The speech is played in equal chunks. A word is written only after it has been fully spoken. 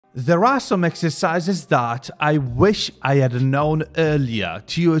There are some exercises that I wish I had known earlier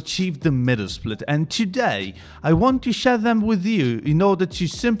to achieve the middle split, and today I want to share them with you in order to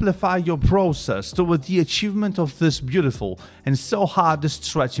simplify your process toward the achievement of this beautiful and so hard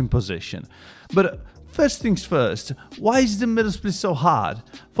stretching position. But first things first, why is the middle split so hard?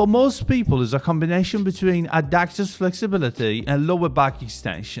 For most people, it's a combination between adductors flexibility and lower back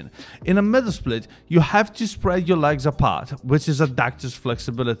extension. In a middle split, you have to spread your legs apart, which is adductors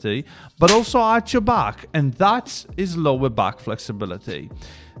flexibility, but also arch your back, and that is lower back flexibility.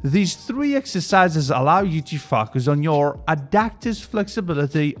 These three exercises allow you to focus on your adductors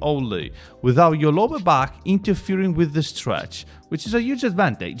flexibility only, without your lower back interfering with the stretch, which is a huge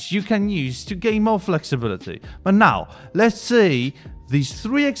advantage you can use to gain more flexibility. But now, let's see these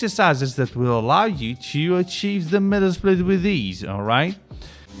three exercises that will allow you to achieve the middle split with ease, alright?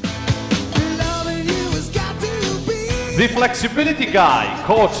 The Flexibility Guy,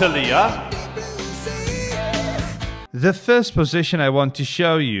 Coach Elia. The first position I want to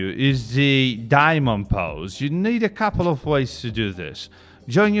show you is the diamond pose. You need a couple of ways to do this.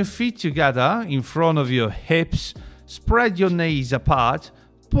 Join your feet together in front of your hips, spread your knees apart,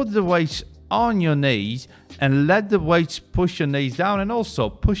 put the weights on your knees and let the weights push your knees down, and also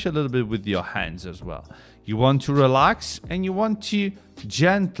push a little bit with your hands as well. You want to relax and you want to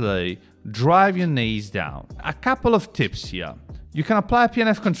gently drive your knees down. A couple of tips here. You can apply a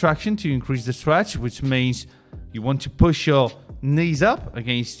PNF contraction to increase the stretch, which means you want to push your knees up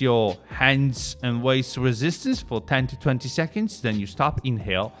against your hands and waist resistance for 10 to 20 seconds. Then you stop,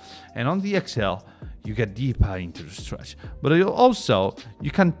 inhale, and on the exhale, you get deeper into the stretch. But also,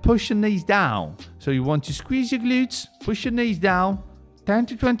 you can push your knees down. So you want to squeeze your glutes, push your knees down, 10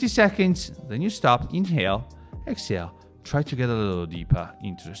 to 20 seconds, then you stop, inhale, exhale. Try to get a little deeper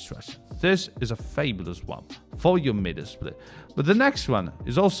into the stretch. This is a fabulous one for your middle split. But the next one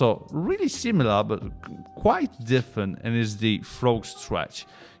is also really similar but quite different, and is the frog stretch.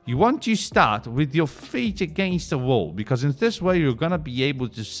 You want to start with your feet against the wall, because in this way you're gonna be able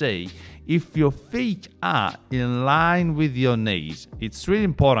to see if your feet are in line with your knees. It's really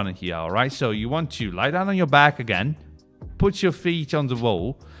important here, alright? So you want to lie down on your back again, put your feet on the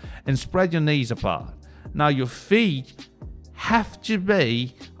wall, and spread your knees apart. Now your feet have to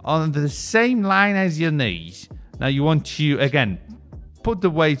be on the same line as your knees. Now you want to, again, put the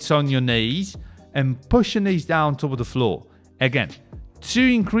weights on your knees and push your knees down toward the floor. Again, to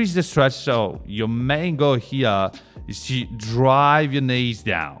increase the stretch, so your main goal here is to drive your knees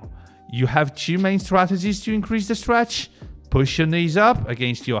down. You have two main strategies to increase the stretch. Push your knees up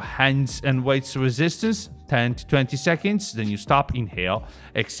against your hands and weights resistance, 10 to 20 seconds. Then you stop, inhale,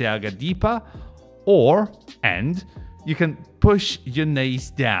 exhale, get deeper. And you can push your knees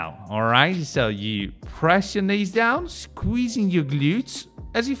down, all right? So you press your knees down, squeezing your glutes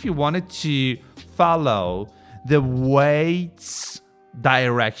as if you wanted to follow the weight's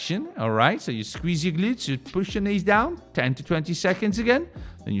direction, all right? So you squeeze your glutes, you push your knees down, 10 to 20 seconds again.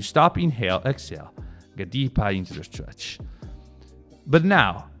 Then you stop, inhale, exhale, get deeper into the stretch. But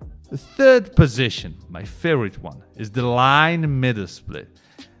now, the third position, my favorite one, is the line middle split.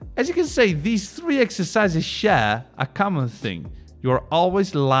 As you can see, these three exercises share a common thing. You're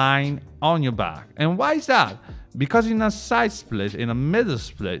always lying on your back. And why is that? Because in a side split, in a middle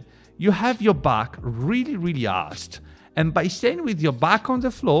split, you have your back really arched. And by staying with your back on the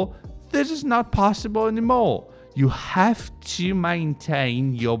floor, this is not possible anymore. You have to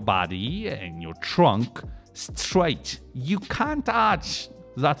maintain your body and your trunk straight. You can't arch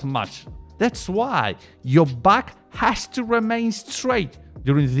that much. That's why your back has to remain straight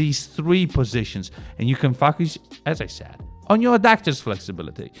during these three positions, and you can focus, as I said, on your adductors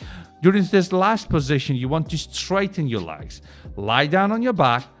flexibility. During this last position, you want to straighten your legs. Lie down on your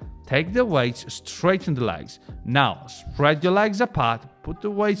back, take the weights, straighten the legs. Now, spread your legs apart, put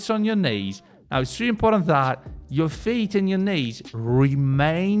the weights on your knees. Now, it's really important that your feet and your knees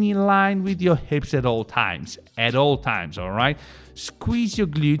remain in line with your hips at all times, all right? Squeeze your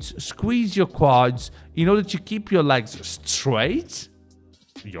glutes, squeeze your quads in order to keep your legs straight,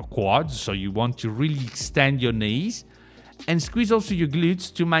 your quads, so you want to really extend your knees, and squeeze also your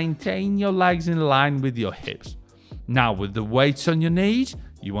glutes to maintain your legs in line with your hips. Now, with the weights on your knees,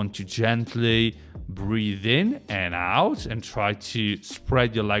 you want to gently breathe in and out and try to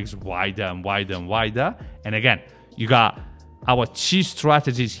spread your legs wider and wider and wider. And again, you got our two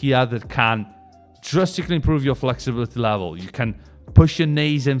strategies here that can drastically improve your flexibility level. You can push your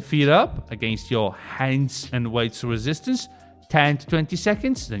knees and feet up against your hands and weights resistance, 10 to 20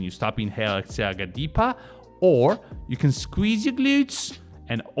 seconds, then you stop, inhale, exhale, get deeper. Or you can squeeze your glutes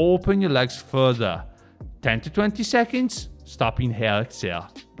and open your legs further, 10 to 20 seconds, stop, inhale, exhale,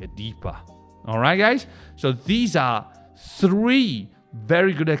 get deeper. All right, guys? So these are 3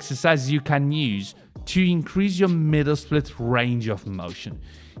 very good exercises you can use to increase your middle split range of motion.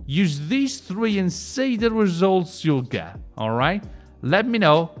 Use these 3 and see the results you'll get. All right? Let me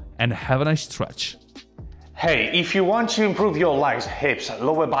know and have a nice stretch. Hey, if you want to improve your legs, hips,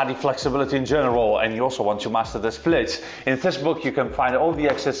 lower body flexibility in general, and you also want to master the splits, in this book you can find all the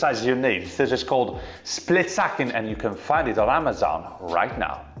exercises you need. This is called Split Stacking, and you can find it on Amazon right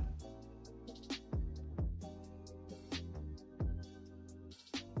now.